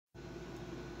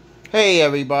Hey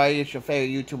everybody, it's your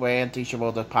favorite YouTuber and teacher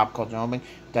about the pop culture homie,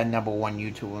 the #1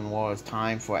 YouTuber in the world. It's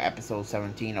time for episode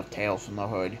 17 of Tales from the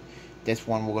Hood. This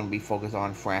one we're going to be focused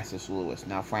on Francis Lewis.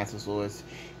 Now, Francis Lewis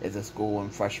is a school in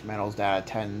Fresh Meadows that I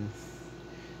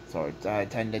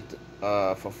attended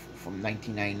from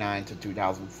 1999 to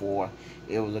 2004.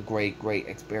 It was a great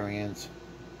experience.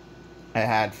 I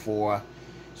had four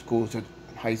schools,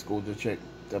 high school to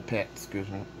pick, excuse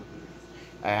me.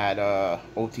 I had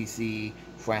OTC,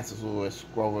 Francis Lewis,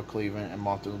 Grover Cleveland, and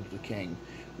Martin Luther King.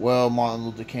 Well, Martin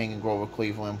Luther King and Grover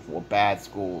Cleveland were bad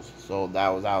schools, so that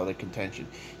was out of the contention.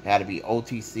 It had to be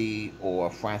OTC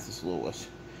or Francis Lewis.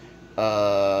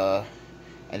 Uh,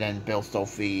 and then Bill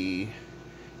Stoffe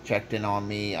checked in on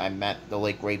me. I met the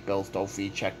late great Bill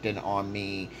Stoffe, checked in on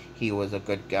me. He was a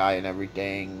good guy and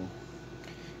everything.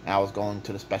 I was going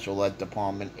to the special ed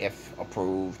department if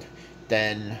approved.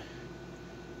 Then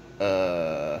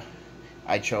uh,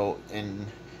 I chose and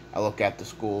I look at the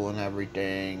school and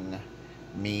everything.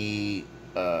 Me,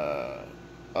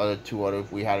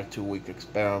 others, we had a 2 week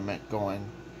experiment going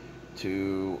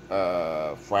to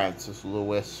Francis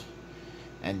Lewis,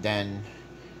 and then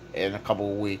in a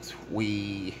couple of weeks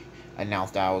we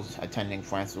announced that I was attending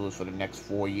Francis Lewis for the next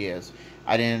 4 years.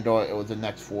 I didn't know it was the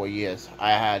next 4 years.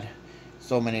 I had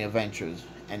so many adventures,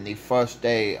 and the first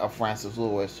day of Francis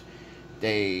Lewis,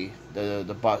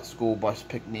 school bus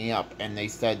picked me up, and they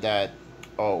said that,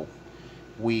 oh,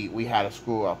 we had a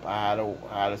screw up. I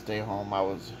had to stay home.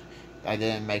 I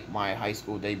didn't make my high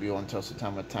school debut until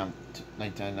September 10th,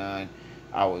 1999.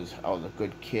 I was a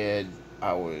good kid.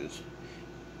 I was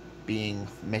being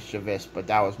mischievous, but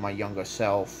that was my younger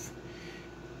self.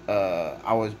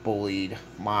 I was bullied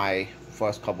my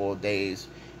first couple of days.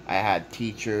 I had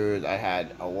teachers. I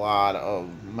had a lot of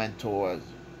mentors.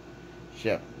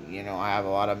 I have a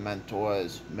lot of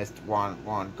mentors. Mr.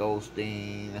 Ron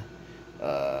Goldstein.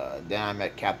 Then I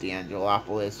met Captain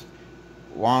Angelopoulos.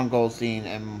 Ron Goldstein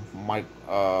and Mike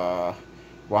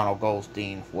Ronald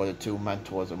Goldstein were the two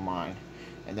mentors of mine.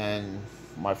 And then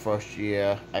my first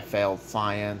year, I failed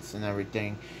science and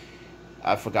everything.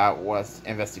 I forgot what's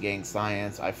investigating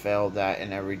science. I failed that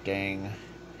and everything.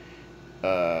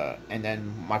 And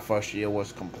then my first year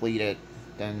was completed.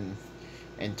 Then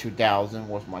in 2000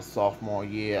 was my sophomore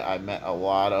year. I met a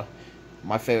lot of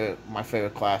my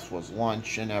favorite class was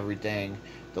lunch and everything.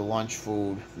 The lunch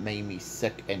food made me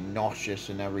sick and nauseous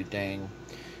and everything.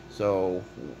 So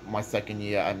my second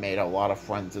year, I made a lot of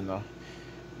friends in the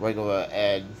regular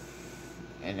ed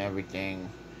and everything.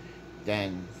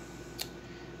 Then,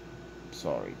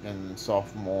 then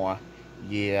sophomore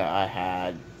year, I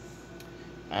had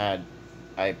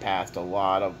I passed a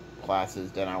lot of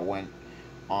classes. Then I went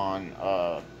on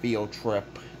a field trip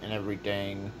and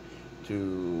everything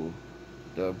to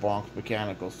the Bronx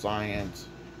Mechanical Science.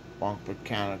 Then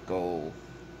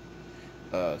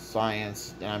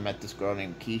I met this girl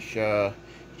named Keisha.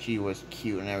 She was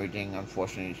cute and everything.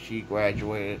 Unfortunately, she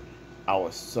graduated. I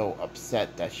was so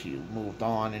upset that she moved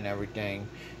on and everything.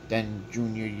 Then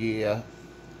junior year,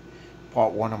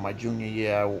 part one of my junior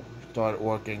year, I started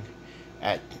working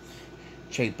at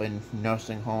Chapin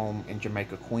Nursing Home in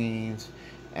Jamaica, Queens,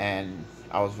 and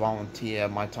I was volunteer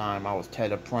at my time. I was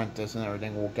TED apprentice and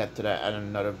everything. We'll get to that in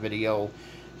another video.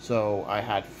 So I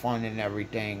had fun and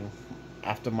everything.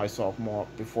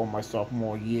 Before my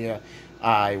sophomore year,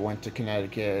 I went to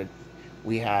Connecticut.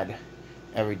 We had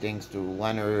everything through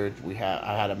Leonard.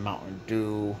 I had a Mountain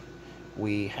Dew.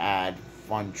 We had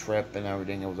fun trip and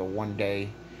everything. It was a 1 day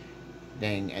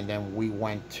thing, and then we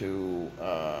went to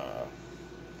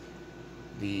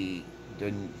the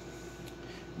the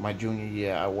my junior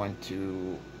year. I went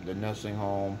to the nursing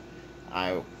home.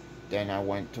 I Then I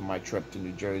went to my trip to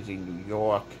New Jersey, New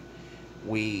York.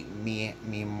 Me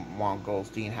and Ron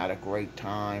Goldstein had a great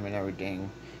time and everything.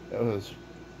 It was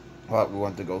we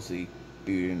went to go see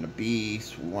Beauty and the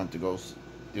Beast. We went to go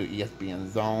do ESPN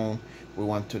Zone. We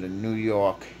went to the New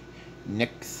York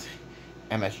Knicks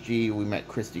MSG. We met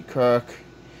Christy Kirk,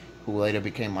 who later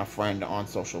became my friend on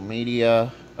social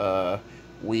media.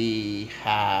 We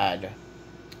had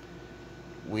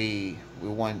we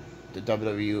went to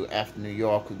WWF New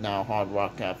York, who's now Hard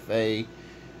Rock Cafe.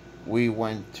 We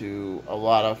went to a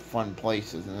lot of fun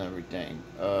places and everything.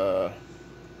 And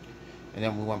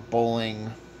then we went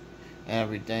bowling and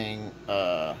everything.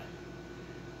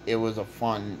 It was a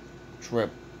fun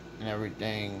trip and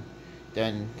everything.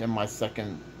 Then my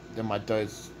third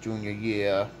junior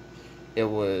year, it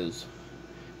was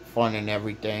fun and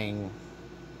everything.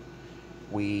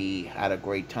 We had a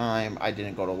great time. I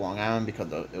didn't go to Long Island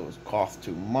because it was cost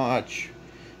too much.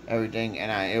 Everything,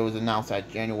 and it was announced that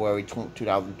January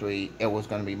 2003 it was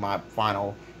going to be my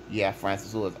final yeah,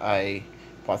 Francis Lewis. I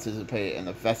participated in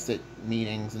the vested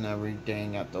meetings and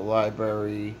everything at the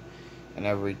library and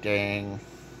everything.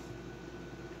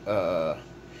 Uh,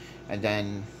 and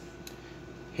then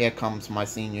here comes my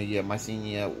senior year. My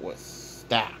senior year was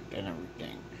stacked and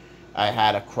everything. I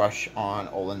had a crush on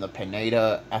Olinda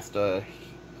Pineda, Esther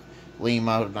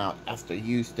Lima, now Esther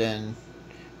Houston,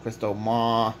 Crystal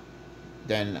Ma.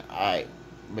 Then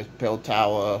Miss Pill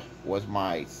Tower was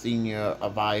my senior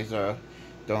advisor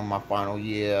during my final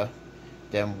year.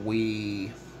 Then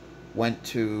we went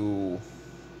to,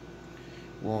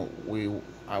 well,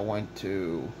 I went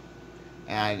to,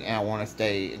 and I want to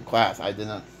stay in class. I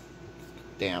didn't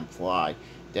damn fly.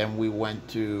 Then we went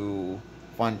to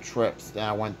fun trips. Then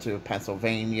I went to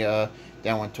Pennsylvania.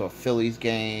 Then I went to a Phillies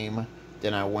game.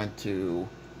 Then I went to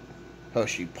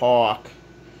Hershey Park.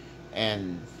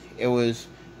 And it was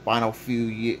final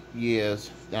few years.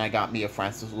 Then I got me a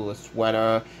Francis Lewis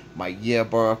sweater, my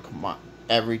yearbook, my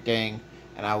everything.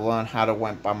 And I learned how to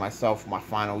went by myself my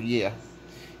final year.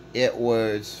 It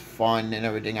was fun and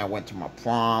everything. I went to my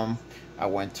prom. I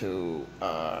went to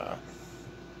I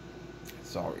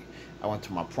went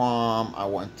to my prom. I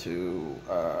went to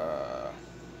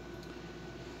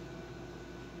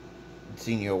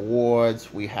senior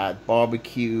awards. We had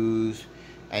barbecues,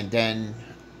 and then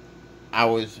I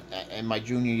was in my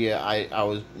junior year. I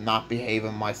was not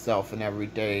behaving myself and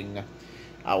everything.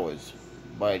 I was,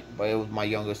 but it was my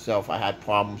younger self. I had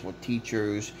problems with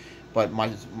teachers, but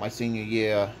my senior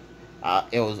year,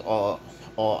 it was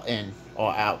all in,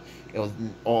 all out. It was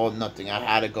all nothing. I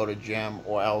had to go to gym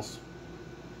or else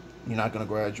you're not gonna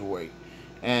graduate.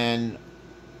 And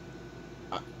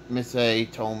Miss A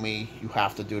told me, you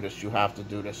have to do this. You have to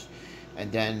do this.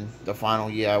 And then the final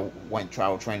year, I went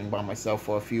trial training by myself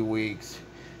for a few weeks.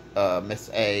 Miss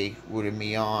A rooted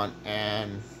me on,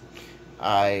 and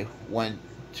I went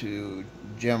to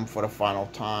gym for the final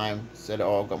time, said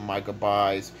all my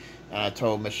goodbyes, and I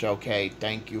told Michelle K,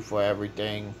 thank you for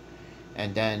everything.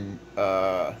 And then,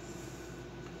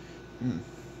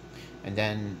 and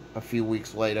then a few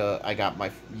weeks later, I got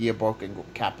my yearbook and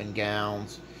cap and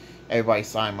gowns. Everybody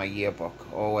signed my yearbook.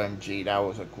 OMG, that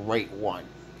was a great one.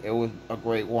 It was a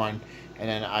great one. And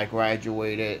then I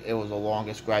graduated. It was the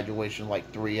longest graduation,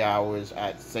 like 3 hours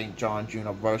at St. John's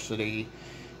University.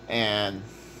 And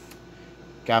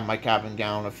got my cap and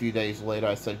gown. A few days later,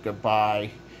 I said goodbye.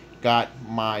 Got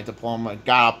my diploma.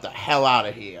 Got up the hell out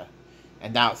of here.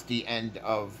 And that's the end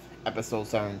of episode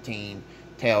 17,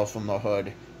 Tales from the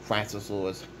Hood, Francis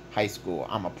Lewis High School.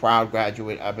 I'm a proud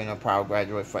graduate. I've been a proud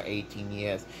graduate for 18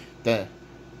 years. I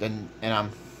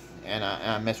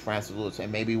miss Francis Lewis.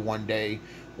 And maybe one day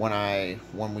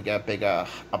when we get a bigger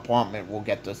apartment, we'll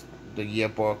get the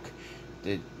yearbook,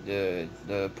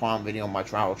 the prom video, my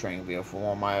travel training video for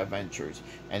all my adventures.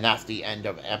 And that's the end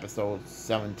of episode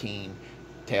 17,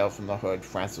 Tales from the Hood,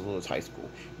 Francis Lewis High School.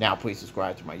 Now, please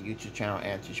subscribe to my YouTube channel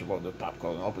and Teacher About the Pop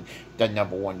Culture Open, the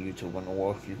 #1 YouTube in the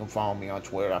world. You can follow me on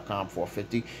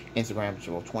Twitter.com/450, Instagram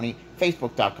Teacher20,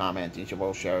 Facebook.com and Teacher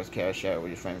About. Share it with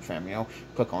your friend and family.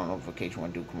 Click on the notification when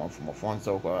I do come up for more fun.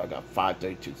 So I got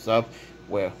 532 subs.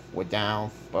 We're down,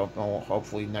 but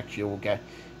hopefully next year we'll get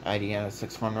at the end of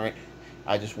 600.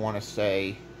 I just want to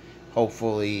say,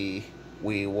 hopefully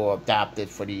we will adapt it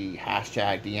for the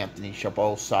hashtag the Anthony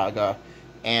Chabot saga.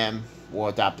 And will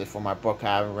adopt it for my book.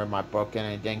 I haven't read my book and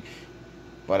anything,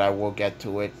 but I will get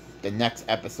to it. The next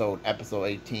episode, episode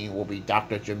 18, will be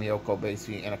Dr. Jamil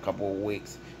Kobasi in a couple of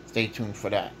weeks. Stay tuned for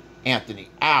that. Anthony,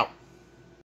 out!